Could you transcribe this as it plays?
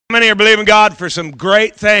How many are believing God for some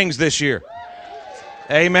great things this year?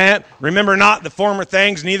 Amen. Remember not the former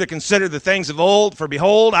things, neither consider the things of old, for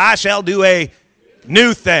behold, I shall do a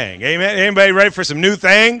new thing. Amen. Anybody ready for some new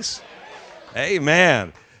things?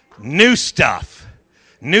 Amen. New stuff,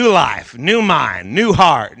 new life, new mind, new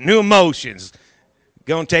heart, new emotions.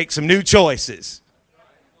 Going to take some new choices.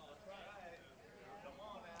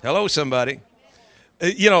 Hello, somebody.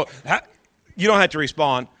 You don't have to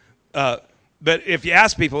respond, but if you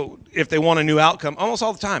ask people if they want a new outcome, almost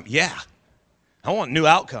all the time, yeah, I want a new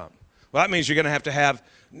outcome. Well, that means you're going to have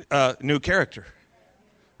new character,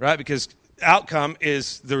 right? Because outcome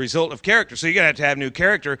is the result of character. So you're going to have new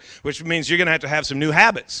character, which means you're going to have some new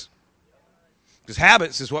habits. Because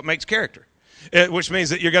habits is what makes character, which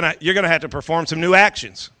means that you're going to have to perform some new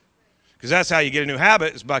actions. Because that's how you get a new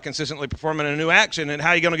habit, is by consistently performing a new action. And how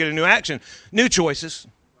are you going to get a new action? New choices.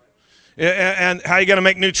 And how are you going to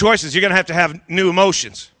make new choices? You're going to have new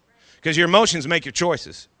emotions. Because your emotions make your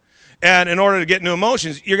choices. And in order to get new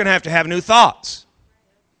emotions, you're going to have new thoughts.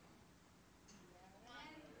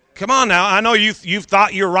 Come on now. I know you've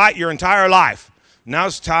thought you're right your entire life. Now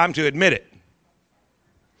it's time to admit it.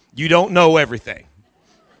 You don't know everything.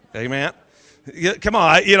 Amen. Come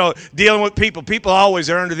on, dealing with people always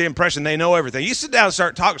are under the impression they know everything. You sit down and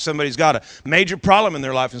start talking to somebody who's got a major problem in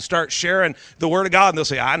their life and start sharing the Word of God, and they'll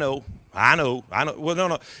say, I know. Well,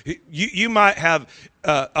 no. You might have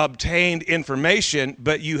obtained information,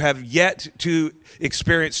 but you have yet to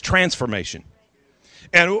experience transformation.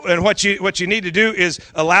 And what you need to do is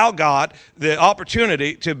allow God the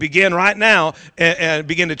opportunity to begin right now and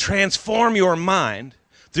begin to transform your mind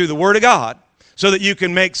through the Word of God, so that you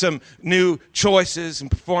can make some new choices and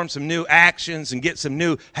perform some new actions and get some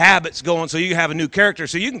new habits going, so you have a new character,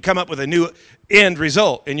 so you can come up with a new end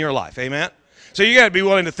result in your life. Amen? So you got to be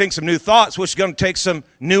willing to think some new thoughts, which is going to take some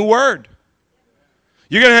new word.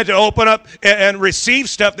 You're going to have to open up and receive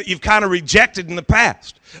stuff that you've kind of rejected in the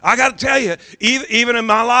past. I got to tell you, even in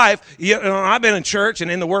my life, I've been in church and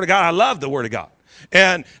in the Word of God. I love the Word of God.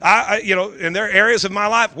 And and there are areas of my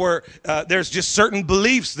life where there's just certain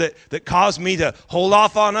beliefs that cause me to hold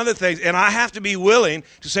off on other things. And I have to be willing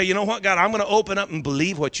to say, you know what, God, I'm going to open up and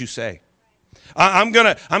believe what you say. I'm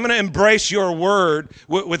going to embrace your word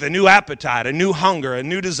with a new appetite, a new hunger, a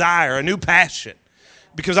new desire, a new passion.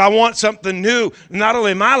 Because I want something new, not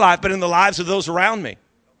only in my life, but in the lives of those around me.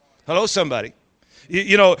 Hello, somebody.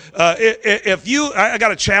 If you, I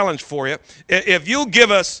got a challenge for you. If you'll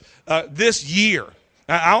give us this year,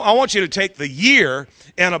 I want you to take the year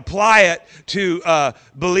and apply it to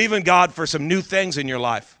believe in God for some new things in your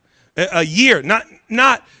life. A year,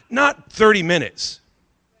 not 30 minutes.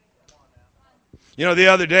 The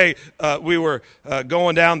other day we were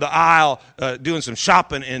going down the aisle doing some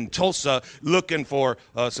shopping in Tulsa, looking for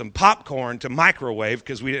some popcorn to microwave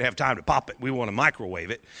because we didn't have time to pop it. We want to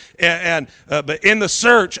microwave it. But in the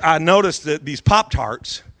search, I noticed that these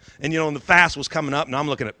Pop-Tarts, and and the fast was coming up, and I'm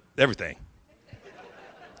looking at everything.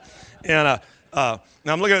 And now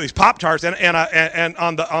I'm looking at these Pop-Tarts, and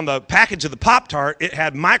on the package of the Pop-Tart, it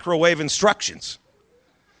had microwave instructions.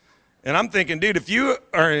 And I'm thinking, dude, if you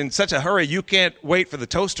are in such a hurry you can't wait for the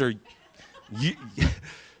toaster,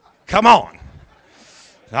 come on.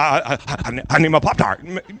 I need my Pop-Tart.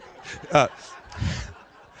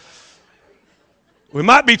 We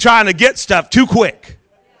might be trying to get stuff too quick.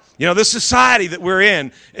 This society that we're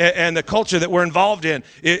in and the culture that we're involved in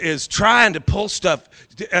is trying to pull stuff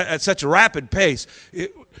at such a rapid pace.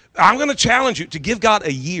 I'm going to challenge you to give God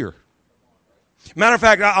a year. Matter of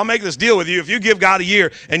fact, I'll make this deal with you. If you give God a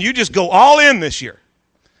year and you just go all in this year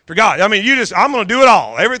for God, I'm going to do it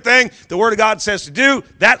all. Everything the Word of God says to do,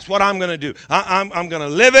 that's what I'm going to do. I'm going to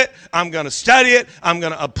live it. I'm going to study it. I'm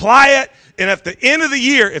going to apply it. And at the end of the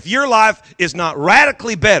year, if your life is not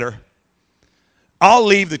radically better, I'll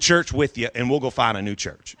leave the church with you and we'll go find a new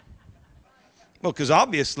church. Well, because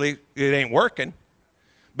obviously it ain't working.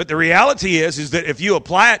 But the reality is that if you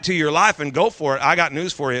apply it to your life and go for it, I got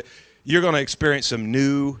news for you. You're going to experience some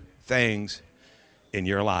new things in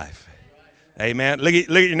your life. Amen. Look at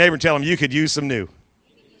your neighbor and tell them you could use some new.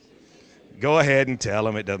 Go ahead and tell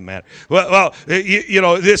them, it doesn't matter. Well,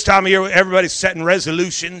 this time of year everybody's setting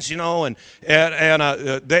resolutions, and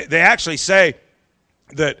they actually say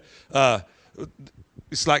that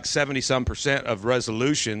it's like 70-some% of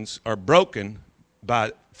resolutions are broken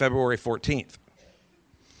by February 14th.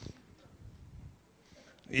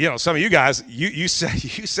 Some of you guys, you said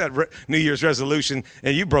New Year's resolution,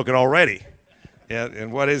 and you broke it already.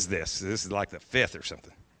 And what is this? This is like the 5th or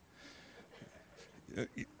something.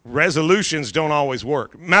 Resolutions don't always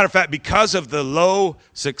work. Matter of fact, because of the low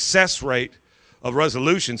success rate of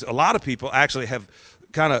resolutions, a lot of people actually have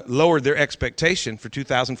kind of lowered their expectation for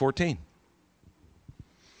 2014.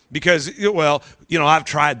 Because, well, I've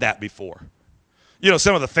tried that before.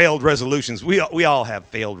 Some of the failed resolutions, we all have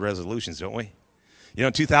failed resolutions, don't we?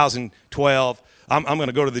 2012, I'm going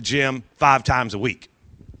to go to the gym 5 times a week.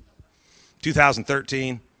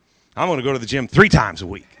 2013, I'm going to go to the gym 3 times a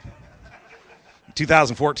week.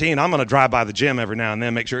 2014, I'm going to drive by the gym every now and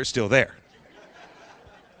then, make sure it's still there.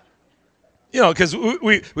 Because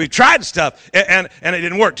we tried stuff, and it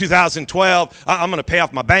didn't work. 2012, I'm going to pay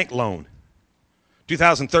off my bank loan.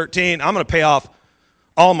 2013, I'm going to pay off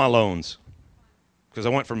all my loans because I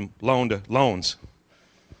went from loan to loans.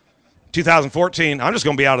 2014, I'm just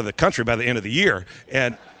going to be out of the country by the end of the year.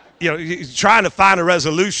 And, trying to find a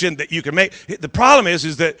resolution that you can make. The problem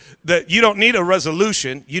is that you don't need a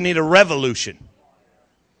resolution. You need a revolution.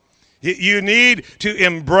 You need to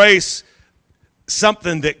embrace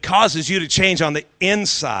something that causes you to change on the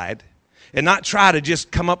inside and not try to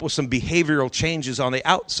just come up with some behavioral changes on the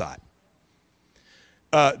outside.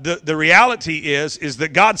 The reality is that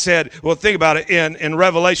God said, well, think about it, in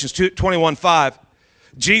Revelations 21:5,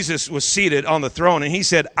 Jesus was seated on the throne, and he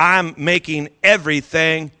said, I'm making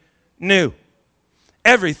everything new.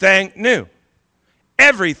 Everything new.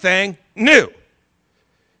 Everything new.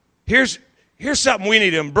 Here's something we need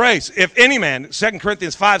to embrace. If any man, 2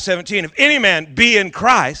 Corinthians 5:17, if any man be in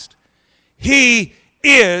Christ, he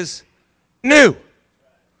is new.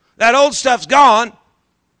 That old stuff's gone,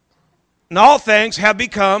 and all things have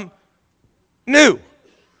become new.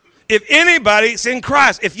 If anybody's in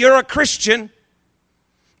Christ, if you're a Christian,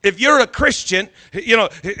 have you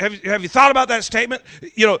thought about that statement?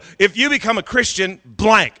 If you become a Christian,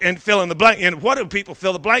 blank, and fill in the blank. And what do people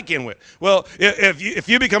fill the blank in with? Well, if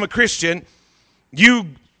you become a Christian, you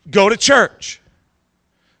go to church.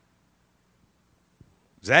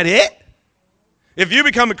 Is that it? If you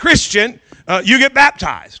become a Christian, you get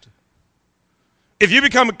baptized. If you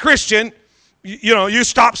become a Christian, you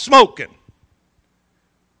stop smoking.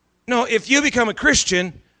 No, if you become a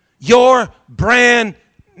Christian, you're brand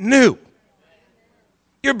new.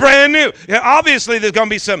 You're brand new. Obviously, there's going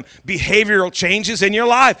to be some behavioral changes in your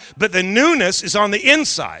life, but the newness is on the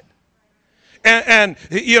inside. And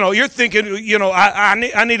you're thinking,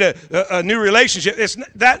 I need a new relationship. It's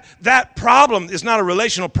that problem is not a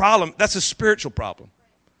relational problem. That's a spiritual problem.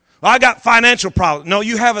 Well, I got financial problem. No,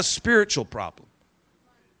 you have a spiritual problem.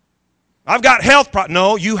 I've got health problem.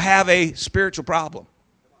 No, you have a spiritual problem.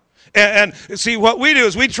 And see, what we do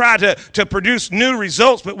is we try to produce new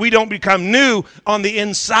results, but we don't become new on the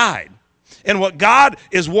inside. And what God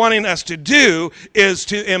is wanting us to do is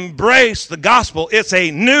to embrace the gospel. It's a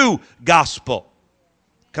new gospel.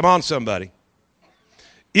 Come on, somebody.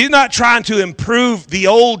 He's not trying to improve the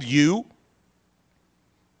old you.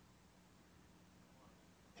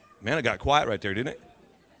 Man, it got quiet right there, didn't it?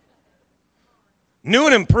 New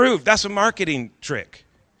and improved, that's a marketing trick.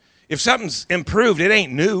 If something's improved, it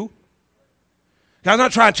ain't new. God's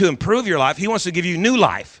not trying to improve your life. He wants to give you new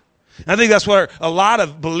life. I think that's where a lot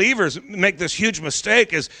of believers make this huge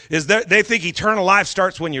mistake is that they think eternal life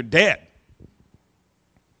starts when you're dead.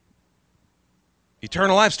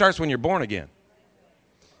 Eternal life starts when you're born again.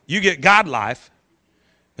 You get God life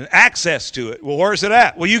and access to it. Well, where's it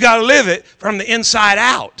at? Well, you got to live it from the inside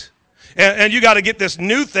out. And you got to get this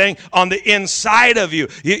new thing on the inside of you.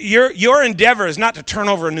 Your endeavor is not to turn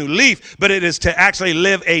over a new leaf, but it is to actually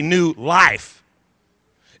live a new life.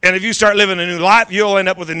 And if you start living a new life, you'll end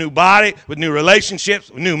up with a new body, with new relationships,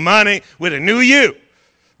 with new money, with a new you.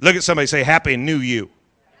 Look at somebody, say, happy new you.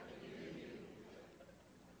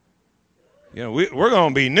 We're going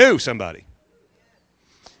to be new, somebody.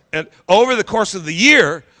 And over the course of the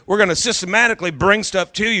year, we're going to systematically bring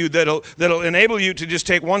stuff to you that'll enable you to just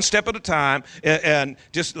take one step at a time and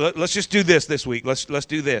just let's just do this week. Let's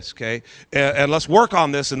do this, okay? And let's work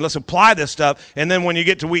on this and let's apply this stuff. And then when you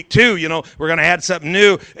get to week 2, we're going to add something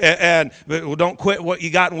new. And don't quit what you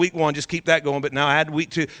got in week 1. Just keep that going. But now add week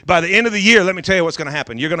 2. By the end of the year, let me tell you what's going to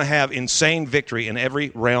happen. You're going to have insane victory in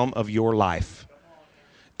every realm of your life.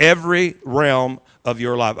 Every realm of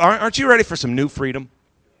your life. Aren't you ready for some new freedom?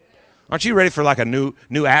 Aren't you ready for like a new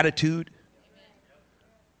attitude?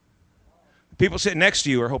 People sitting next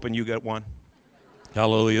to you are hoping you get one.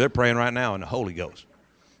 Hallelujah. They're praying right now in the Holy Ghost.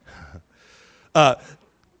 Are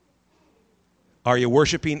you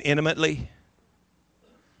worshiping intimately?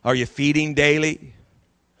 Are you feeding daily?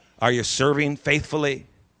 Are you serving faithfully?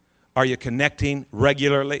 Are you connecting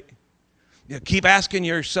regularly? Keep asking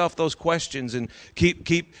yourself those questions and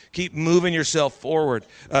keep moving yourself forward.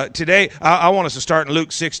 Today, I want us to start in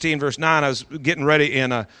Luke 16, verse 9. I was getting ready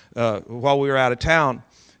while we were out of town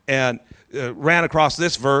and ran across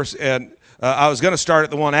this verse. And I was going to start at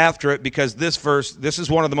the one after it because this is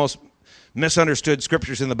one of the most misunderstood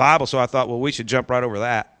scriptures in the Bible, so I thought, well, we should jump right over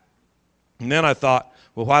that. And then I thought,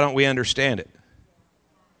 well, why don't we understand it?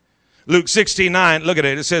 Luke 16:9, look at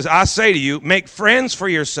it. It says, I say to you, make friends for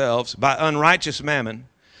yourselves by unrighteous mammon,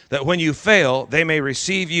 that when you fail, they may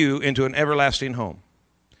receive you into an everlasting home.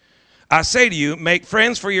 I say to you, make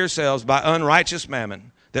friends for yourselves by unrighteous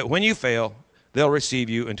mammon, that when you fail, they'll receive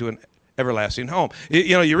you into an everlasting home.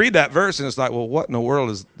 You read that verse and it's like, well, what in the world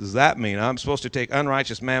does that mean? I'm supposed to take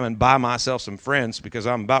unrighteous mammon, buy myself some friends because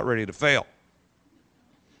I'm about ready to fail.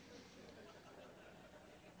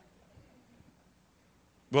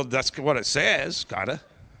 Well, that's what it says, kind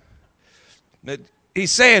of.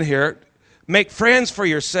 He's saying here, make friends for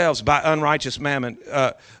yourselves by unrighteous mammon.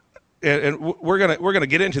 And we're gonna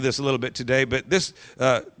get into this a little bit today, but this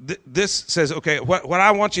says, okay, what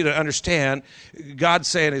I want you to understand, God's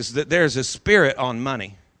saying is that there's a spirit on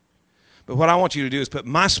money. But what I want you to do is put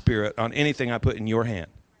my spirit on anything I put in your hand.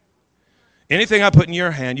 Anything I put in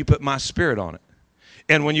your hand, you put my spirit on it.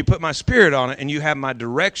 And when you put my spirit on it and you have my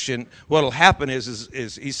direction, what will happen is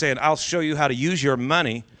he's saying, I'll show you how to use your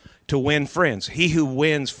money to win friends. He who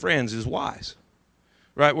wins friends is wise.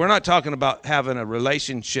 Right? We're not talking about having a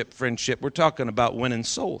relationship, friendship. We're talking about winning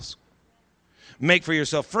souls. Make for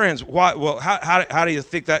yourself friends. Why? Well, how do you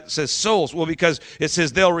think that says souls? Well, because it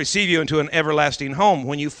says they'll receive you into an everlasting home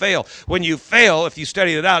when you fail. When you fail, if you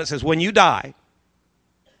study it out, it says when you die,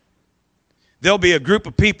 there'll be a group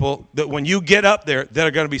of people that when you get up there, that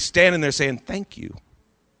are going to be standing there saying, thank you.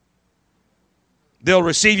 They'll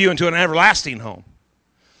receive you into an everlasting home.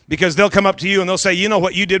 Because they'll come up to you and they'll say, you know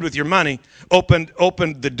what you did with your money opened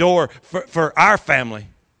the door for our family.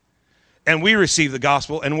 And we received the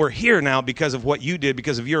gospel and we're here now because of what you did,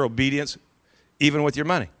 because of your obedience, even with your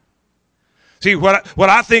money. See, what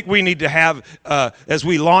I think we need to have as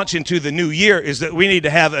we launch into the new year is that we need to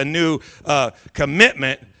have a new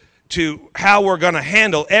commitment to how we're going to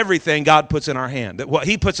handle everything God puts in our hand. That what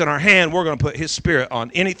he puts in our hand, we're going to put his spirit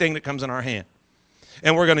on anything that comes in our hand.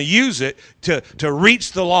 And we're going to use it to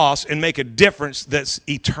reach the lost and make a difference that's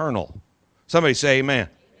eternal. Somebody say amen.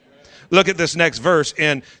 Look at this next verse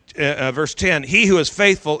in verse 10. He who is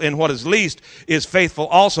faithful in what is least is faithful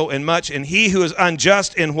also in much, and he who is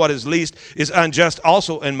unjust in what is least is unjust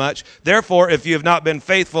also in much. Therefore, if you have not been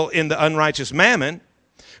faithful in the unrighteous mammon,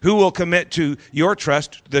 who will commit to your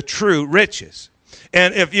trust the true riches?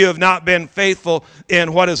 And if you have not been faithful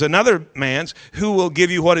in what is another man's, who will give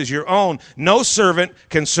you what is your own? No servant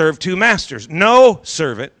can serve two masters. No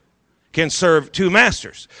servant can serve two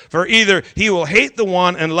masters. For either he will hate the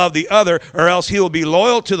one and love the other, or else he will be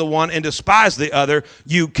loyal to the one and despise the other.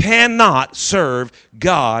 You cannot serve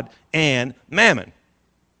God and mammon.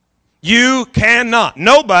 You cannot.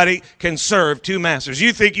 Nobody can serve two masters.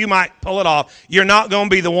 You think you might pull it off. You're not going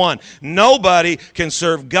to be the one. Nobody can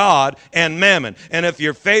serve God and mammon. And if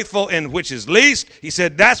you're faithful in which is least, he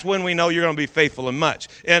said, that's when we know you're going to be faithful in much.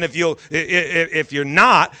 And if you're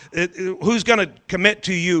not, who's going to commit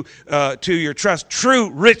to you, to your trust? True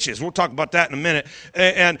riches. We'll talk about that in a minute.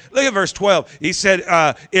 And look at verse 12. He said,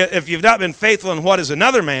 if you've not been faithful in what is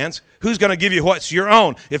another man's, who's going to give you what's your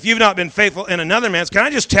own? If you've not been faithful in another man's, can I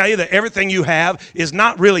just tell you that everything you have is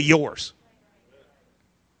not really yours?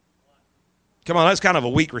 Come on, that's kind of a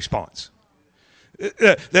weak response.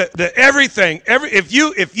 If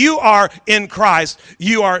you are in Christ,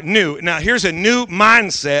 you are new. Now, here's a new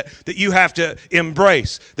mindset that you have to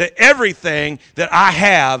embrace, that everything that I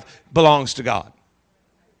have belongs to God.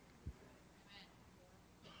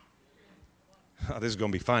 Oh, this is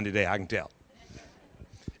going to be fun today, I can tell.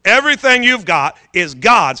 Everything you've got is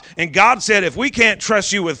God's. And God said, if we can't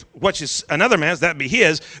trust you with what's another man's, that'd be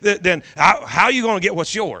his, then how are you going to get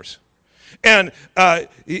what's yours? And,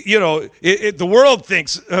 the world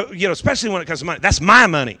thinks, especially when it comes to money, that's my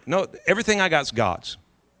money. No, everything I got is God's.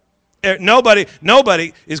 Nobody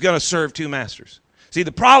is going to serve two masters. See,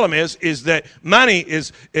 the problem is that money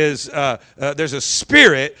is there's a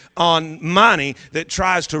spirit on money that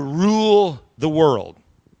tries to rule the world.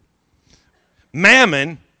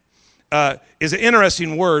 Mammon is an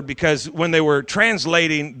interesting word because when they were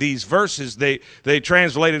translating these verses, they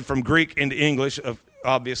translated from Greek into English,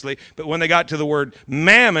 obviously. But when they got to the word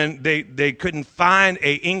mammon, they couldn't find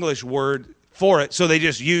an English word for it, so they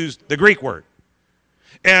just used the Greek word.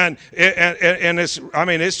 And it's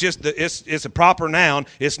a proper noun.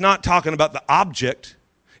 It's not talking about the object.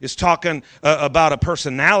 It's talking about a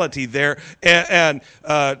personality there, and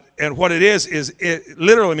what it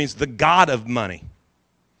literally means the god of money.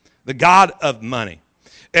 The God of money.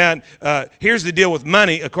 And here's the deal with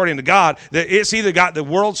money, according to God, that it's either got the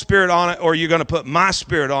world spirit on it or you're going to put my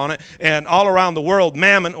spirit on it. And all around the world,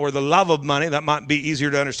 mammon, or the love of money, that might be easier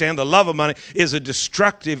to understand, the love of money is a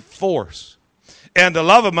destructive force. And the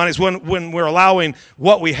love of money is when we're allowing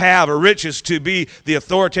what we have or riches to be the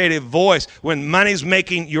authoritative voice, when money's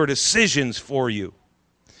making your decisions for you.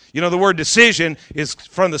 You know, the word decision is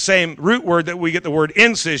from the same root word that we get the word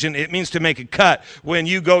incision. It means to make a cut. When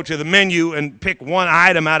you go to the menu and pick one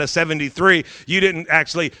item out of 73, you didn't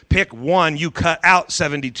actually pick one, you cut out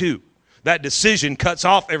 72. That decision cuts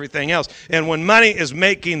off everything else. And when money is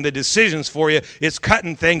making the decisions for you, it's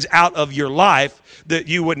cutting things out of your life that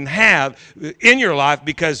you wouldn't have in your life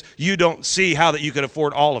because you don't see how that you could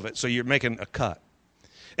afford all of it. So you're making a cut.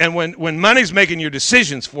 And when money's making your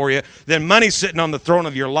decisions for you, then money's sitting on the throne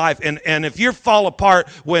of your life. And if you fall apart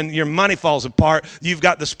when your money falls apart, you've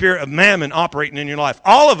got the spirit of mammon operating in your life.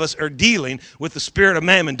 All of us are dealing with the spirit of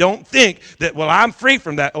mammon. Don't think that, well, I'm free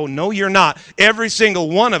from that. Oh, no, you're not. Every single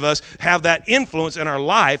one of us have that influence in our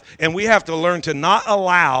life, and we have to learn to not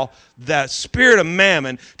allow that spirit of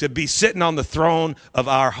mammon to be sitting on the throne of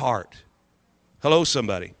our heart. Hello,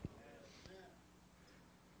 somebody.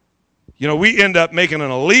 You know, we end up making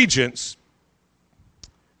an allegiance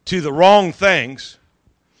to the wrong things.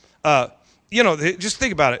 You know, just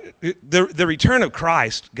think about it. The return of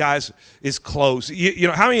Christ, guys, is close. You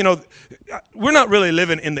know, how many know we're not really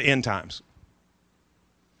living in the end times?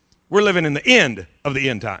 We're living in the end of the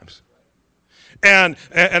end times. And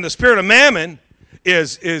the spirit of mammon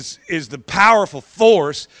is the powerful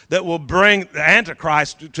force that will bring the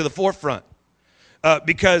Antichrist to the forefront.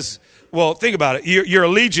 Because, well, think about it. Your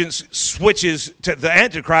allegiance switches to the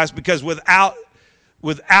Antichrist because without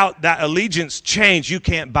that allegiance change, you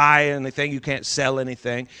can't buy anything, you can't sell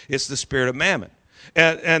anything. It's the spirit of mammon.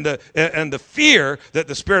 And the fear that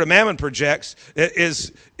the spirit of mammon projects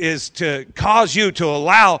is to cause you to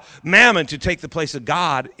allow mammon to take the place of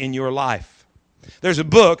God in your life. There's a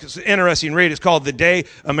book, it's an interesting read. It's called The Day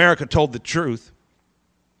America Told the Truth.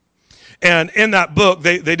 And in that book,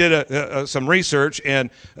 they did some research,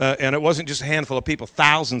 and it wasn't just a handful of people.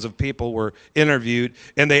 Thousands of people were interviewed,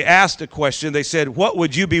 and they asked a question. They said, what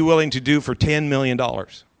would you be willing to do for $10 million?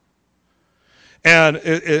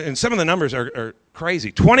 And some of the numbers are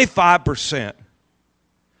crazy. 25%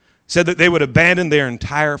 said that they would abandon their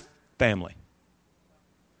entire family.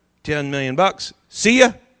 $10 million. See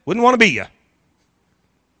ya. Wouldn't want to be ya.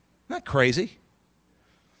 Isn't that crazy?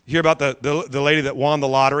 You hear about the lady that won the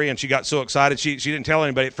lottery, and she got so excited. She didn't tell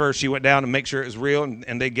anybody at first. She went down to make sure it was real,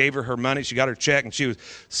 and they gave her money. She got her check, and she was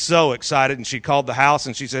so excited. And she called the house,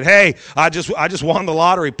 and she said, hey, I just won the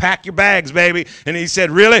lottery. Pack your bags, baby. And he said,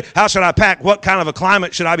 really? How should I pack? What kind of a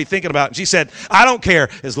climate should I be thinking about? And she said, I don't care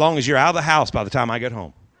as long as you're out of the house by the time I get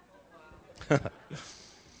home.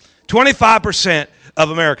 25% of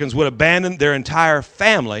Americans would abandon their entire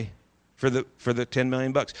family for the 10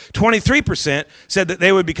 million bucks. 23% said that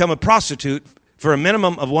they would become a prostitute for a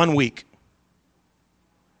minimum of 1 week.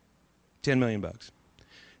 10 million bucks.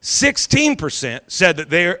 16% said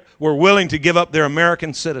that they were willing to give up their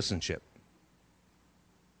American citizenship.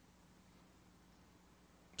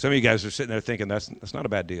 Some of you guys are sitting there thinking that's not a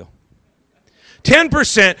bad deal.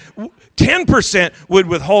 10% would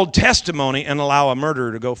withhold testimony and allow a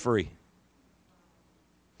murderer to go free.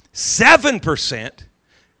 7%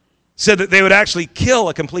 said that they would actually kill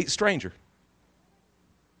a complete stranger.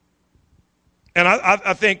 And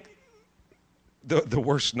I think the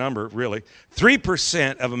worst number, really,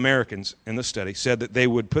 3% of Americans in the study said that they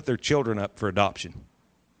would put their children up for adoption.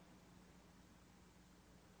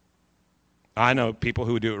 I know people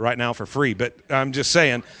who would do it right now for free, but I'm just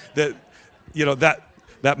saying that, you know, that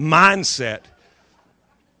mindset,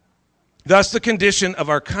 that's the condition of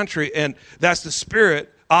our country, and that's the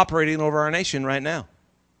spirit operating over our nation right now.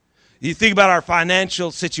 You think about our financial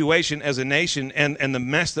situation as a nation and the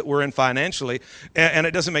mess that we're in financially, and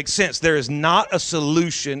it doesn't make sense. There is not a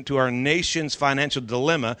solution to our nation's financial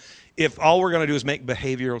dilemma if all we're going to do is make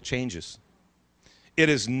behavioral changes. It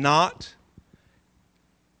is not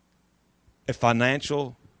a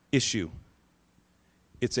financial issue.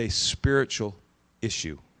 It's a spiritual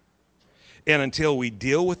issue. And until we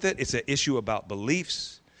deal with it, it's an issue about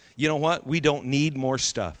beliefs. You know what? We don't need more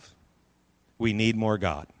stuff. We need more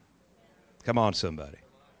God. Come on, somebody.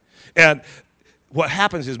 And what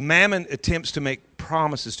happens is mammon attempts to make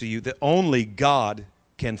promises to you that only God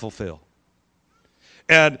can fulfill.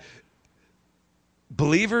 And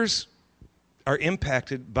believers are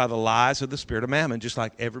impacted by the lies of the spirit of mammon just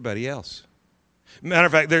like everybody else. Matter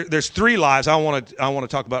of fact, there's three lies I want to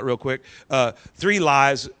talk about real quick. Three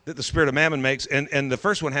lies that the spirit of mammon makes, and the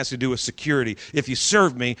first one has to do with security. If you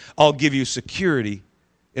serve me, I'll give you security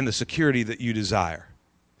in the security that you desire.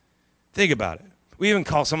 Think about it. We even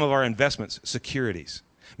call some of our investments securities.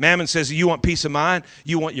 Mammon says, you want peace of mind?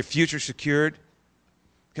 You want your future secured?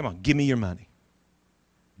 Come on, give me your money.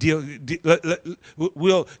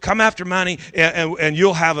 We'll come after money and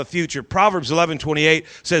you'll have a future. Proverbs 11:28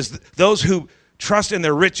 says, those who trust in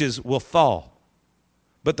their riches will fall,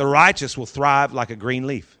 but the righteous will thrive like a green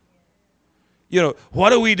leaf. You know, what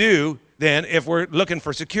do we do then if we're looking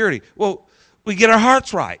for security? Well, we get our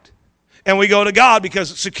hearts right. And we go to God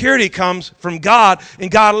because security comes from God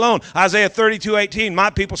and God alone. Isaiah 32:18,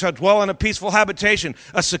 my people shall dwell in a peaceful habitation,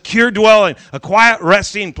 a secure dwelling, a quiet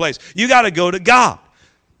resting place. You got to go to God.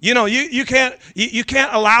 You know, you can't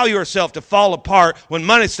allow yourself to fall apart when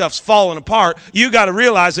money stuff's falling apart. You got to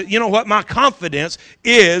realize that, you know what, my confidence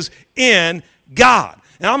is in God.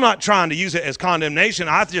 And I'm not trying to use it as condemnation.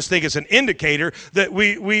 I just think it's an indicator that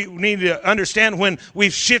we need to understand when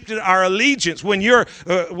we've shifted our allegiance. When you're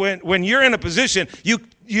in a position, you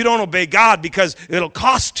don't obey God because it'll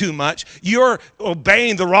cost too much. You're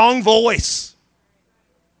obeying the wrong voice.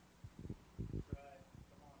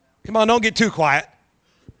 Come on, don't get too quiet.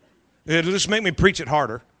 It'll just make me preach it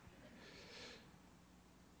harder.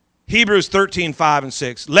 Hebrews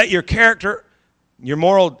 13:5-6. Let your character, your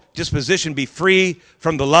moral disposition be free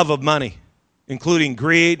from the love of money, including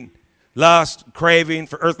greed, lust, craving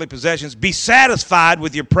for earthly possessions. Be satisfied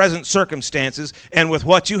with your present circumstances and with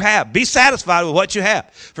what you have. Be satisfied with what you have.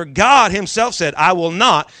 For God himself said, I will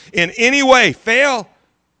not in any way fail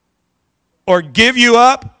or give you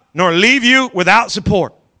up nor leave you without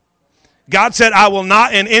support. God said, I will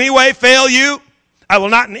not in any way fail you. I will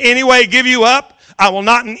not in any way give you up. I will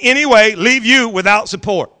not in any way leave you without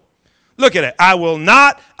support. Look at it. I will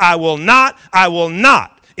not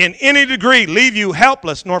in any degree leave you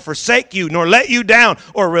helpless, nor forsake you, nor let you down,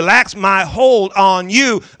 or relax my hold on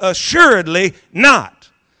you. Assuredly not.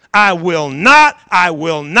 I will not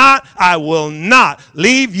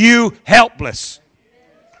leave you helpless.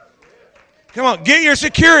 Come on, get your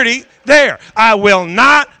security there. I will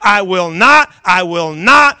not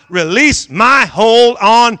release my hold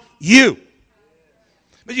on you.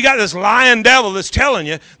 But you got this lying devil that's telling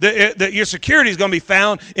you that your security is going to be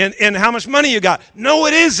found in how much money you got. No,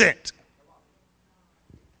 it isn't.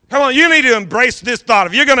 Come on, you need to embrace this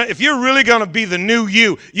thought. If you're really going to be the new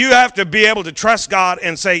you, you have to be able to trust God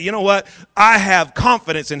and say, you know what? I have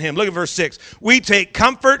confidence in him. Look at verse 6. We take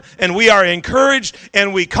comfort and we are encouraged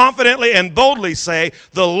and we confidently and boldly say,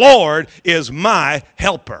 the Lord is my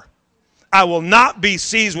helper. I will not be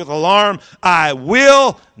seized with alarm. I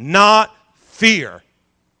will not fear.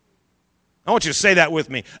 I want you to say that with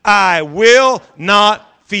me. I will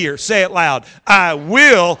not fear. Say it loud. I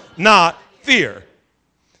will not fear.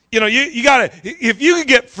 You know, you got to, if you can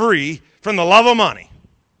get free from the love of money,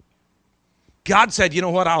 God said, you know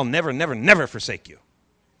what, I'll never forsake you.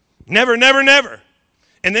 Never.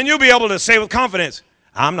 And then you'll be able to say with confidence,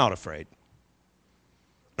 I'm not afraid.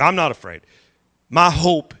 I'm not afraid. My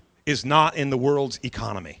hope is not in the world's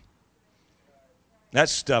economy. That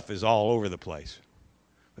stuff is all over the place.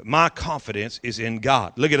 But my confidence is in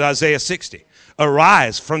God. Look at Isaiah 60.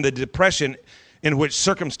 Arise from the depression in which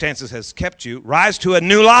circumstances has kept you. Rise to a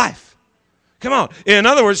new life. Come on. In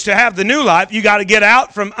other words, to have the new life, you got to get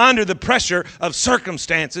out from under the pressure of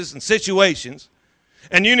circumstances and situations.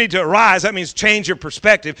 And you need to arise. That means change your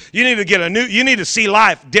perspective. You need to you need to see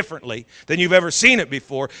life differently than you've ever seen it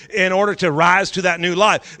before in order to rise to that new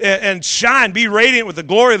life. And shine, be radiant with the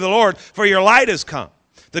glory of the Lord, for your light has come.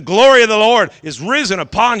 The glory of the Lord is risen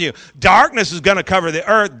upon you. Darkness is going to cover the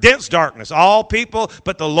earth, dense darkness, all people,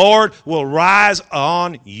 but the Lord will rise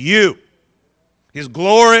on you. His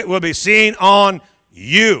glory will be seen on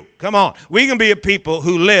you. Come on. We can be a people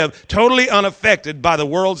who live totally unaffected by the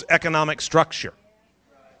world's economic structure.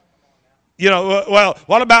 You know, well,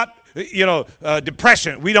 what about,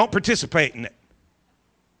 depression? We don't participate in it.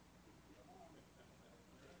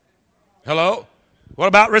 Hello? What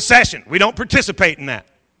about recession? We don't participate in that.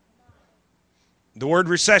 The word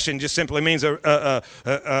recession just simply means a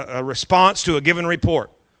response to a given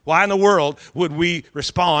report. Why in the world would we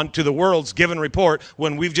respond to the world's given report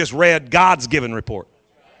when we've just read God's given report?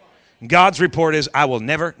 God's report is, I will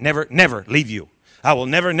never leave you. I will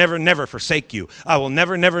never, never, never forsake you. I will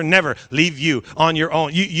never, never, never leave you on your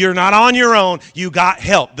own. You're not on your own. You got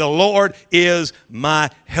help. The Lord is my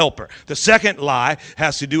helper. The second lie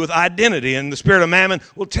has to do with identity, and the spirit of mammon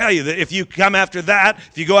will tell you that if you come after that,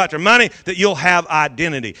 if you go after money, that you'll have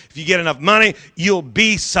identity. If you get enough money, you'll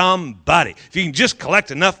be somebody. If you can just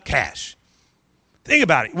collect enough cash. Think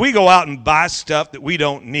about it. We go out and buy stuff that we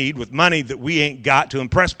don't need with money that we ain't got to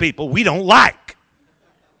impress people we don't like.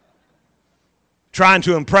 Trying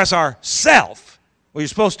to impress ourself. Well, you're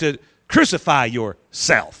supposed to crucify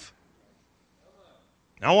yourself.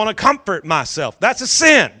 I want to comfort myself. That's a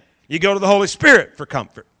sin. You go to the Holy Spirit for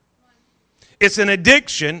comfort. It's an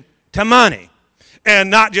addiction to money.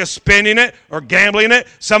 And not just spending it or gambling it.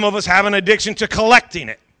 Some of us have an addiction to collecting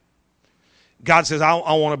it. God says, I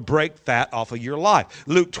want to break that off of your life.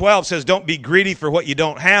 Luke 12 says, don't be greedy for what you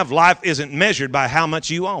don't have. Life isn't measured by how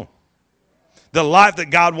much you own. The life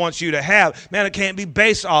that God wants you to have, man, it can't be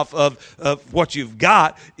based off of what you've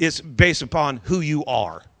got. It's based upon who you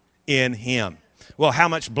are in Him. Well, how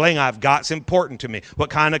much bling I've got is important to me.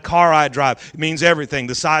 What kind of car I drive, it means everything.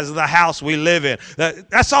 The size of the house we live in.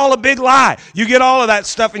 That's all a big lie. You get all of that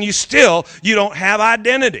stuff and you don't have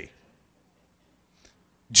identity.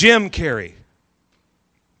 Jim Carrey,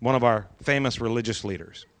 one of our famous religious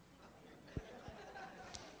leaders.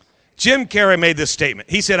 Jim Carrey made this statement.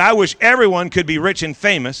 He said, I wish everyone could be rich and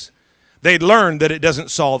famous. They'd learn that it doesn't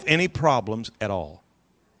solve any problems at all.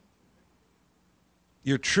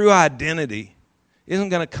 Your true identity isn't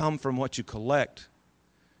going to come from what you collect.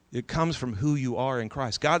 It comes from who you are in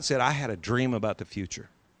Christ. God said, I had a dream about the future.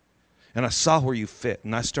 And I saw where you fit,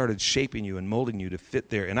 and I started shaping you and molding you to fit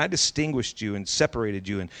there. And I distinguished you and separated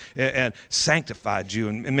you and sanctified you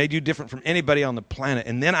and made you different from anybody on the planet.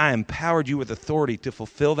 And then I empowered you with authority to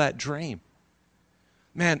fulfill that dream.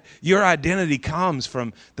 Man, your identity comes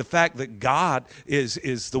from the fact that God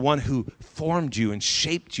is the one who formed you and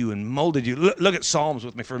shaped you and molded you. Look at Psalms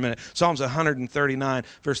with me for a minute. Psalms 139,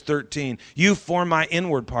 verse 13. You formed my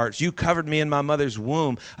inward parts. You covered me in my mother's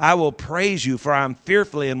womb. I will praise you, for I am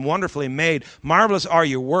fearfully and wonderfully made. Marvelous are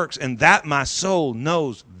your works, and that my soul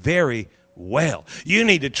knows very well. You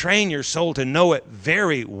need to train your soul to know it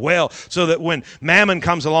very well so that when mammon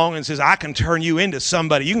comes along and says, I can turn you into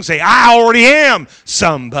somebody, you can say, I already am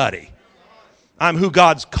somebody. I'm who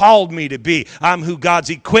God's called me to be. I'm who God's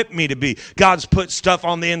equipped me to be. God's put stuff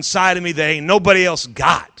on the inside of me that ain't nobody else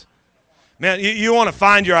got. Man, you want to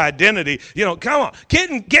find your identity. Come on,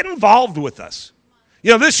 get involved with us.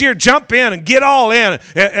 This year, jump in and get all in.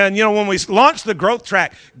 And when we launch the growth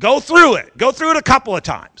track, go through it. Go through it a couple of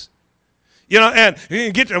times. And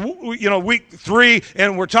you get to, week 3,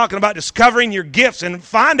 and we're talking about discovering your gifts and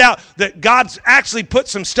find out that God's actually put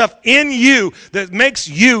some stuff in you that makes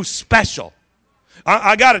you special.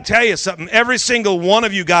 I got to tell you something. Every single one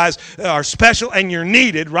of you guys are special, and you're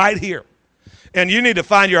needed right here. And you need to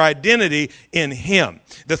find your identity in Him.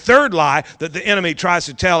 The third lie that the enemy tries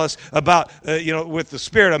to tell us about, with the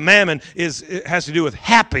spirit of mammon it has to do with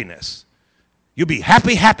happiness. You'll be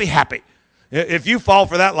happy, happy, happy. If you fall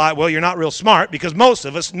for that lie, well, you're not real smart, because most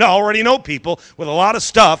of us already know people with a lot of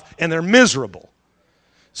stuff and they're miserable.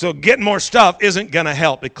 So getting more stuff isn't going to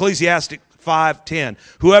help. Ecclesiastes 5:10.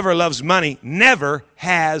 Whoever loves money never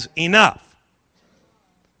has enough.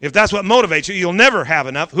 If that's what motivates you, you'll never have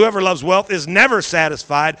enough. Whoever loves wealth is never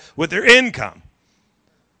satisfied with their income.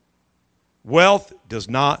 Wealth does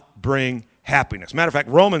not bring happiness. Matter of fact,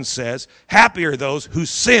 Romans says, happy are those whose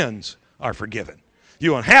sins are forgiven.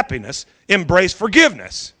 You want happiness, embrace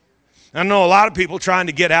forgiveness. I know a lot of people trying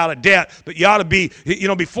to get out of debt, but you ought to be,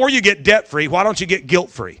 before you get debt-free, why don't you get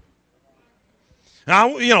guilt-free?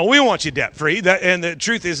 Now, we want you debt-free, and the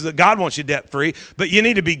truth is that God wants you debt-free, but you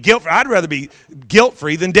need to be guilt-free. I'd rather be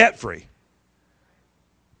guilt-free than debt-free.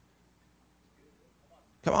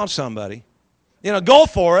 Come on, somebody. Go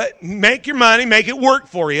for it. Make your money, make it work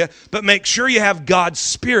for you, but make sure you have God's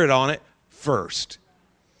Spirit on it first.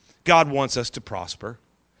 God wants us to prosper.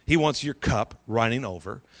 He wants your cup running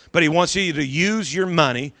over. But He wants you to use your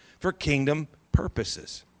money for kingdom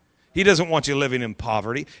purposes. He doesn't want you living in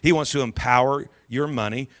poverty. He wants to empower your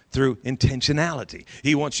money through intentionality.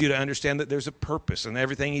 He wants you to understand that there's a purpose, and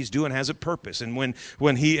everything He's doing has a purpose. And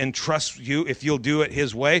when He entrusts you, if you'll do it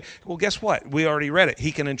His way, well, guess what? We already read it.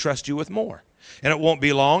 He can entrust you with more. And it won't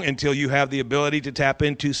be long until you have the ability to tap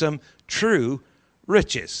into some true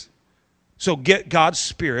riches. So get God's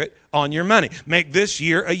Spirit on your money. Make this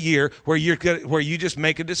year a year where you just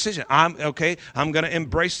make a decision. I'm going to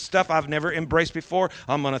embrace stuff I've never embraced before.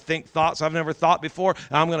 I'm going to think thoughts I've never thought before.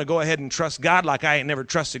 I'm going to go ahead and trust God like I ain't never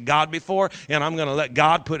trusted God before. And I'm going to let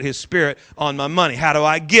God put his Spirit on my money. How do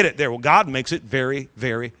I get it there? Well, God makes it very,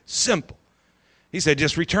 very simple. He said,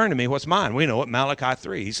 just return to me what's mine. We know it, Malachi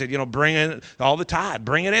 3. He said, bring in all the tithe.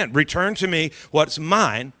 Bring it in. Return to me what's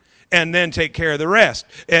mine. And then take care of the rest.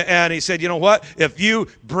 And he said, you know what? If you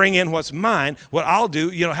bring in what's mine, what I'll do,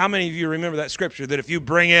 how many of you remember that scripture, that if you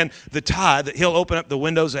bring in the tithe, that he'll open up the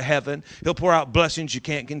windows of heaven, he'll pour out blessings you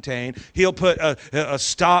can't contain, he'll put a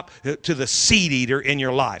stop to the seed eater in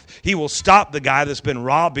your life. He will stop the guy that's been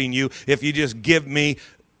robbing you if you just give me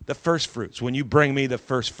the first fruits. When you bring me the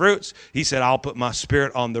first fruits, he said, I'll put my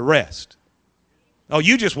Spirit on the rest. Oh,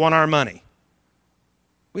 you just want our money.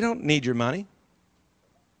 We don't need your money.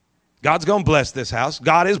 God's going to bless this house.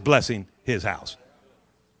 God is blessing his house.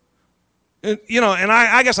 And,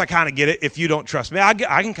 I guess I kind of get it if you don't trust me. I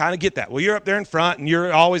can kind of get that. Well, you're up there in front, and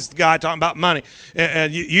you're always the guy talking about money,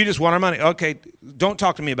 and you just want our money. Okay, don't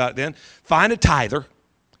talk to me about it then. Find a tither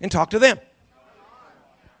and talk to them.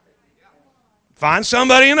 Find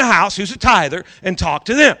somebody in the house who's a tither and talk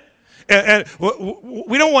to them. And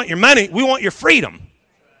we don't want your money. We want your freedom.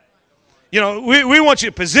 We want you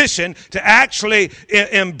positioned to actually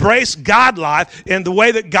embrace God life in the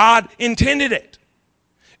way that God intended it.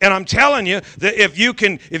 And I'm telling you that if you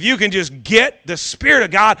can just get the Spirit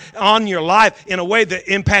of God on your life in a way that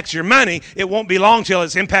impacts your money, it won't be long till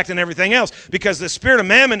it's impacting everything else, because the spirit of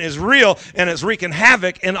mammon is real and it's wreaking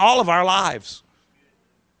havoc in all of our lives.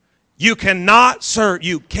 You cannot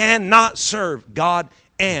serve God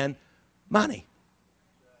and money.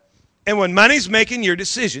 And when money's making your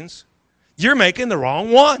decisions, you're making the wrong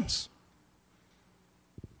ones.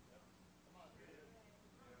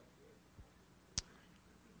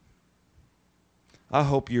 I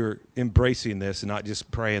hope you're embracing this and not just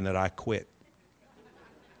praying that I quit.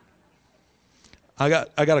 I got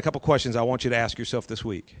a couple questions I want you to ask yourself this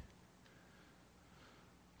week.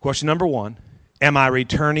 Question number 1, am I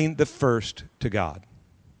returning the first to God?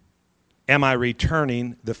 Am I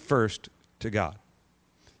returning the first to God?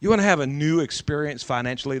 You want to have a new experience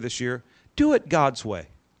financially this year? Do it God's way.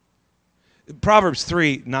 Proverbs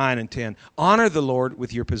 3, 9, and 10. Honor the Lord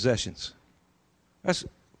with your possessions.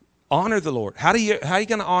 Honor the Lord. How are you going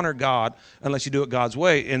to honor God unless you do it God's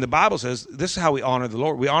way? And the Bible says this is how we honor the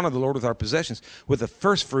Lord. We honor the Lord with our possessions, with the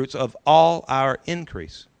first fruits of all our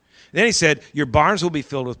increase. Then he said, your barns will be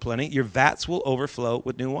filled with plenty. Your vats will overflow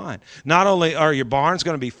with new wine. Not only are your barns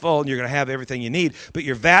going to be full and you're going to have everything you need, but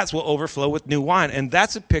your vats will overflow with new wine. And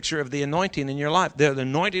that's a picture of the anointing in your life. The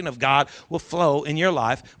anointing of God will flow in your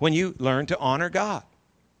life when you learn to honor God.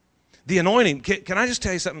 The anointing, can I just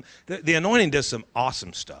tell you something? The anointing does some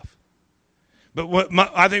awesome stuff. But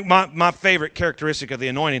I think my favorite characteristic of the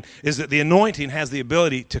anointing is that the anointing has the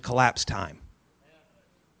ability to collapse time.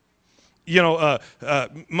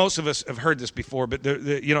 Most of us have heard this before, but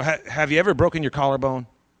have you ever broken your collarbone?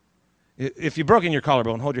 If you've broken your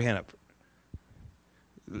collarbone, hold your hand up.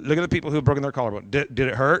 Look at the people who have broken their collarbone. Did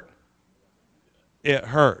it hurt? It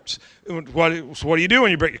hurts. What do you do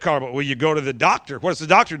when you break your collarbone? Well, you go to the doctor. What does the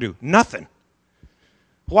doctor do? Nothing.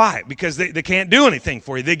 Why? Because they can't do anything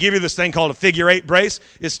for you. They give you this thing called a figure 8 brace.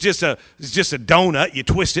 It's just a donut. You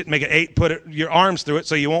twist it, make it 8, put your arms through it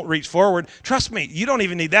so you won't reach forward. Trust me, you don't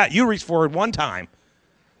even need that. You reach forward one time.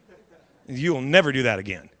 You will never do that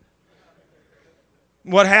again.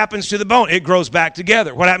 What happens to the bone? It grows back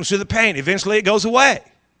together. What happens to the pain? Eventually it goes away.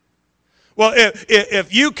 Well,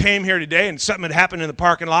 if you came here today and something had happened in the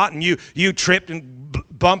parking lot and you tripped and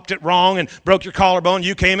bumped it wrong and broke your collarbone,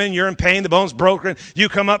 you came in, you're in pain, the bone's broken, you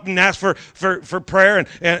come up and ask for prayer,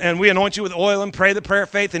 and we anoint you with oil and pray the prayer of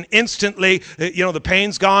faith, and instantly, the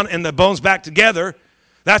pain's gone and the bone's back together.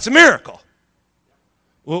 That's a miracle.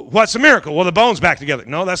 Well, what's a miracle? Well, the bone's back together.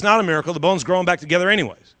 No, that's not a miracle. The bone's growing back together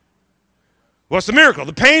anyways. What's the miracle?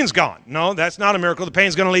 The pain's gone. No, that's not a miracle. The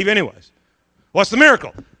pain's going to leave anyways. What's the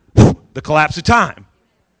miracle? The collapse of time.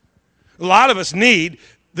 A lot of us need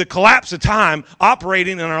the collapse of time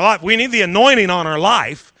operating in our life. We need the anointing on our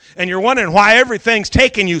life, and you're wondering why everything's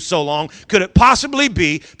taking you so long. Could it possibly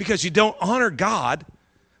be because you don't honor God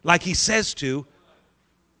like he says to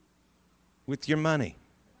with your money?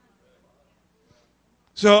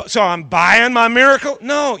 So I'm buying my miracle?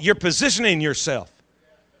 No, you're positioning yourself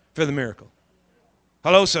for the miracle.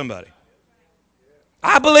 Hello, somebody.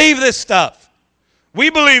 I believe this stuff. We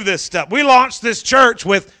believe this stuff. We launched this church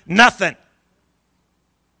with nothing.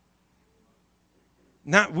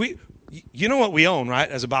 Now, you know what we own, right,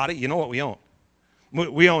 as a body? You know what we own?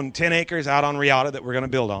 We own 10 acres out on Riata that we're going to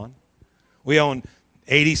build on. We own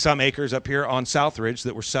 80-some acres up here on Southridge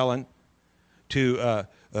that we're selling to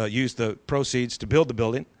use the proceeds to build the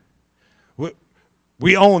building.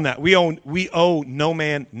 We own that. We owe no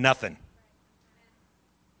man nothing.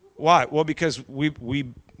 Why? Well, because we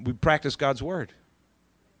practice God's word.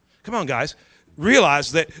 Come on, guys.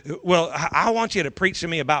 Realize that, well, I want you to preach to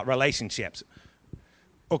me about relationships.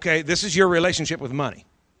 Okay, this is your relationship with money.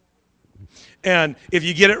 And if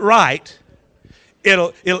you get it right,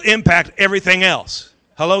 it'll impact everything else.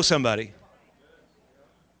 Hello, somebody.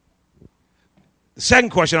 The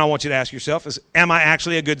second question I want you to ask yourself is, am I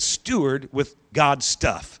actually a good steward with God's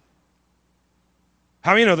stuff?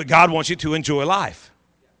 How many know that God wants you to enjoy life?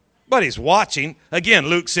 But he's watching. Again,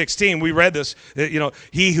 Luke 16, we read this.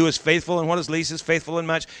 He who is faithful in what is least is faithful in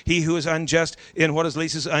much. He who is unjust in what is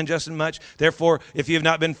least is unjust in much. Therefore, if you have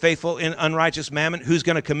not been faithful in unrighteous mammon, who's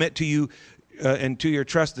going to commit to you and to your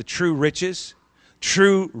trust the true riches?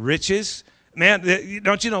 True riches. Man,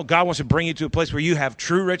 don't you know God wants to bring you to a place where you have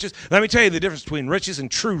true riches? Let me tell you the difference between riches and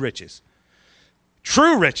true riches.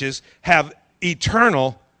 True riches have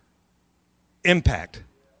eternal impact.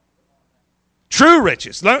 True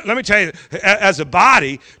riches, let me tell you, as a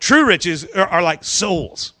body, true riches are like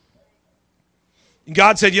souls.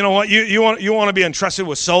 God said, you know what, you want to be entrusted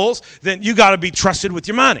with souls, then you got to be trusted with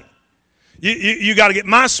your money. You got to get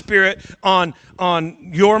my spirit on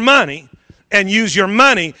your money and use your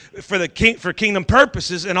money for kingdom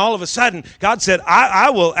purposes, and all of a sudden, God said,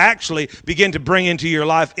 I will actually begin to bring into your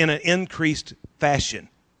life in an increased fashion.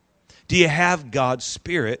 Do you have God's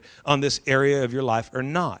Spirit on this area of your life or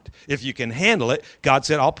not? If you can handle it, God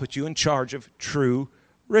said, I'll put you in charge of true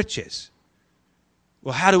riches.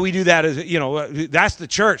 Well, how do we do that? That's the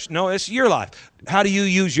church. No, it's your life. How do you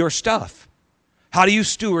use your stuff? How do you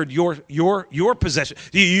steward your possession?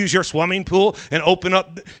 Do you use your swimming pool and open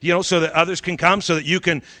up, so that others can come, so that you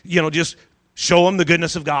can, just show them the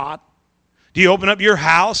goodness of God? Do you open up your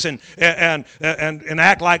house and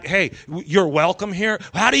act like, hey, you're welcome here?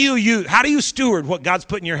 How do you steward what God's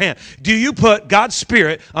put in your hand? Do you put God's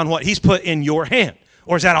Spirit on what He's put in your hand?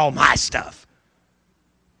 Or is that all my stuff?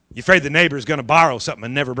 You're afraid the neighbor's going to borrow something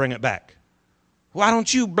and never bring it back. Why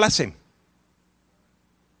don't you bless him?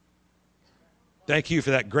 Thank you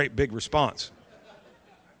for that great big response.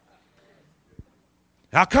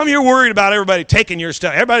 How come you're worried about everybody taking your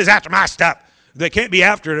stuff? Everybody's after my stuff. They can't be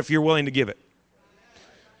after it if you're willing to give it.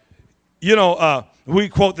 We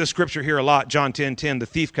quote this scripture here a lot, John 10:10. The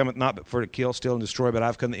thief cometh not but for to kill, steal, and destroy, but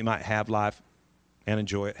I've come that you might have life and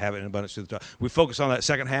enjoy it, have it in abundance to the top. We focus on that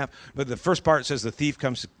second half, but the first part says the thief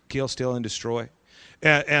comes to kill, steal, and destroy.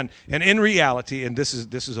 And in reality, and this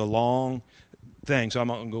is a long thing, so I'm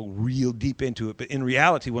not going to go real deep into it, but in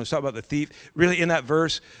reality, when it's talking about the thief, really in that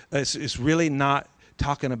verse, it's really not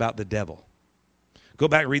talking about the devil. Go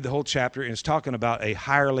back and read the whole chapter, and it's talking about a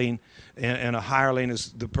hireling, and a hireling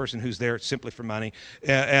is the person who's there simply for money.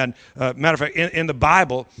 And matter of fact, in the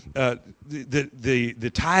Bible,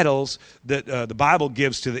 the titles that the Bible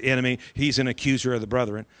gives to the enemy, he's an accuser of the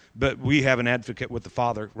brethren. But we have an advocate with the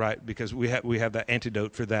Father, right? Because we have that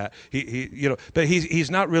antidote for that. But he's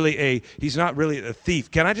not really a thief.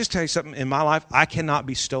 Can I just tell you something? In my life, I cannot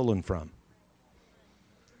be stolen from.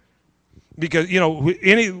 Because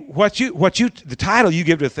the title you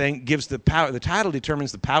give to a thing gives the power. The title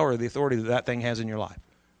determines the power or the authority that thing has in your life.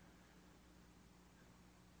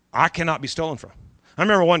 I cannot be stolen from. I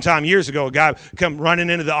remember one time years ago, a guy come running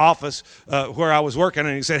into the office where I was working,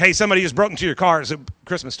 and he said, "Hey, somebody just broke into your car." It's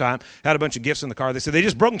Christmas time. Had a bunch of gifts in the car. They said they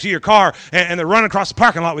just broke into your car and they're running across the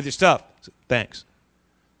parking lot with your stuff. I said, "Thanks."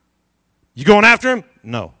 You going after him?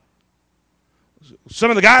 No. Some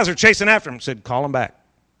of the guys are chasing after him. I said, "Call him back."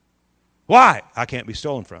 Why? I can't be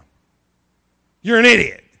stolen from. You're an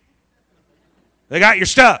idiot. They got your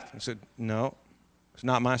stuff. I said, "No, it's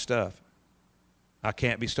not my stuff. I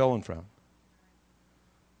can't be stolen from."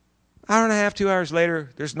 Hour and a half, 2 hours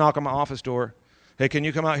later, there's a knock on my office door. "Hey, can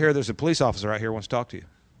you come out here? There's a police officer out here who wants to talk to you."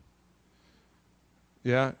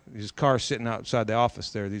 Yeah, his car's sitting outside the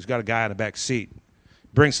office there. He's got a guy in the back seat.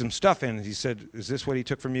 Brings some stuff in. He said, "Is this what he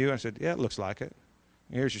took from you?" I said, "Yeah, it looks like it.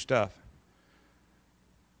 Here's your stuff.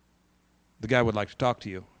 The guy would like to talk to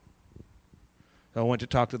you." So I went to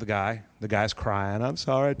talk to the guy. The guy's crying. "I'm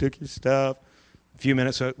sorry I took your stuff." A few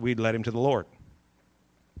minutes, we'd led him to the Lord.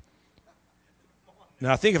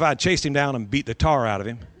 Now, I think if I had chased him down and beat the tar out of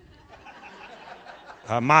him,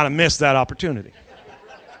 I might have missed that opportunity.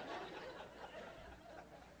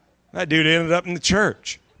 That dude ended up in the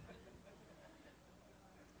church.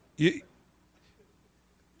 You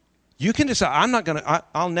can decide,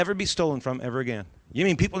 I'll never be stolen from ever again. You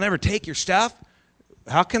mean people never take your stuff?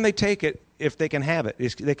 how can they take it if they can have it?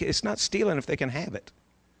 It's not stealing if they can have it.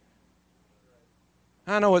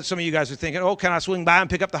 I know what some of you guys are thinking. Oh, can I swing by and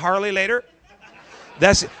pick up the Harley later?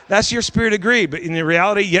 That's your spirit of greed. But in the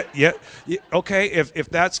reality, okay, if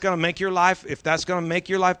that's going to make your life,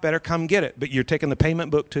 better, come get it. But you're taking the payment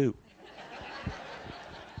book too.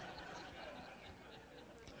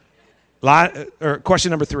 Question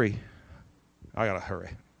number 3. I got to hurry.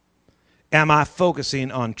 Am I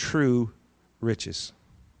focusing on true riches?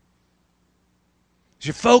 As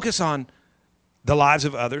you focus on the lives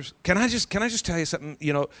of others, can I just tell you something?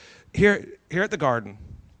 You know, here at the Garden,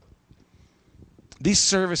 these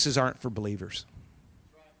services aren't for believers.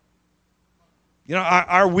 You know,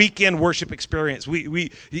 our weekend worship experience, we're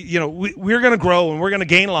going to grow and we're going to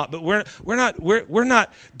gain a lot, but we're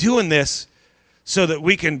not doing this so that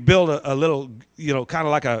we can build a little, kind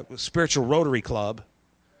of like a spiritual Rotary Club.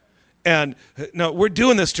 And no, we're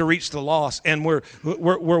doing this to reach the lost, and we're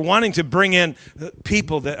wanting to bring in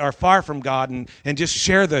people that are far from God and just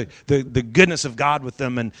share the goodness of God with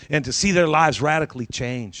them and to see their lives radically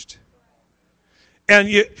changed. And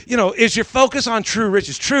is your focus on true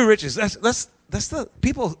riches? True riches, that's the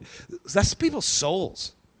people's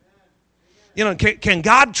souls. Can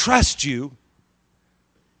God trust you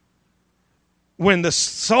when the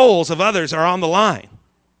souls of others are on the line?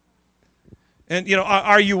 And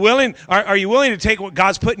are you willing to take what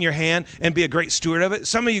God's put in your hand and be a great steward of it?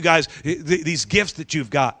 Some of you guys, these gifts that you've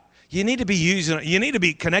got, you need to be using it. You need to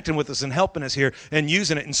be connecting with us and helping us here and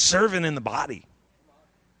using it and serving in the body.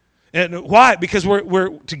 And why? Because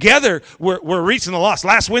we're together. We're reaching the lost.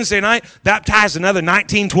 Last Wednesday night, baptized another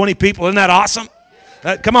 19, 20 people. Isn't that awesome?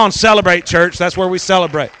 Come on, celebrate, church. That's where we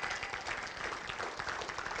celebrate.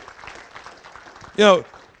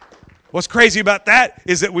 What's crazy about that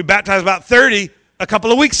is that we baptized about 30 a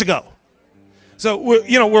couple of weeks ago. So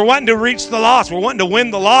we're wanting to reach the lost. We're wanting to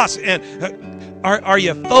win the lost. And are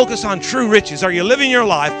you focused on true riches? Are you living your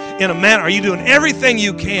life in a manner? Are you doing everything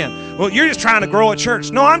you can? Well, you're just trying to grow a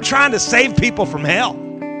church. No, I'm trying to save people from hell.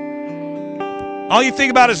 All you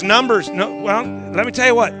think about is numbers. No, well, let me tell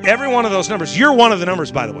you what. Every one of those numbers, you're one of the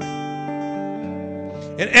numbers, by the way.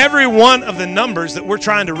 And every one of the numbers that we're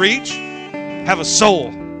trying to reach have a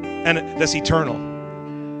soul. And that's eternal.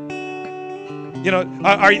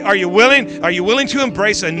 Are you willing to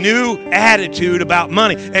embrace a new attitude about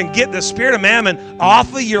money and get the spirit of mammon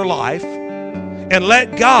off of your life and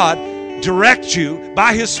let God direct you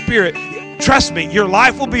by His Spirit? Trust me, your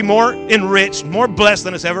life will be more enriched, more blessed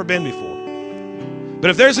than it's ever been before.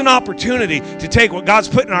 But if there's an opportunity to take what God's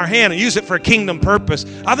put in our hand and use it for a kingdom purpose,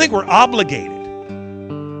 I think we're obligated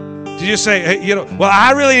to just say, hey, well,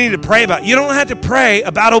 I really need to pray about it. You don't have to pray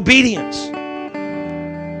about obedience.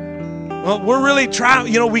 Well, we're really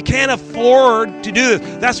trying, we can't afford to do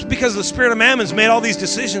this. That's because the spirit of mammon's made all these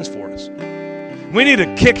decisions for us. We need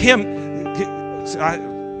to kick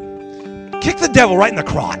the devil right in the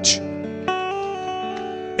crotch.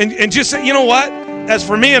 And just say, you know what? As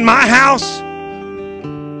for me and my house,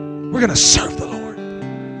 we're going to serve the Lord.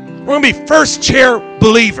 We're going to be first chair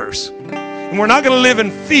believers. And we're not going to live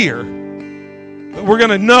in fear, but we're going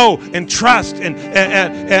to know and trust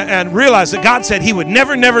and realize that God said He would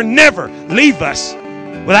never, never, never leave us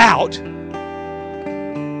without.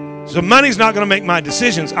 So money's not going to make my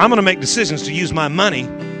decisions. I'm going to make decisions to use my money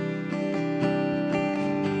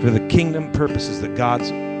for the kingdom purposes that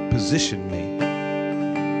God's positioned me.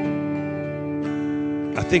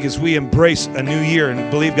 I think as we embrace a new year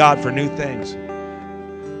and believe God for new things,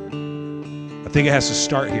 I think it has to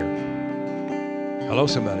start here. Hello,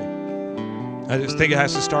 somebody. I just think it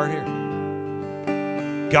has to start here.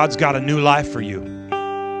 God's got a new life for you.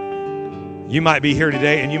 You might be here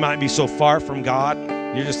today and you might be so far from God.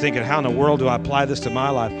 You're just thinking, how in the world do I apply this to my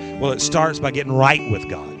life? Well, it starts by getting right with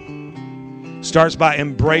God. It starts by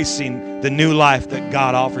embracing the new life that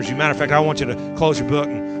God offers you. Matter of fact, I want you to close your book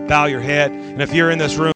and bow your head. And if you're in this room,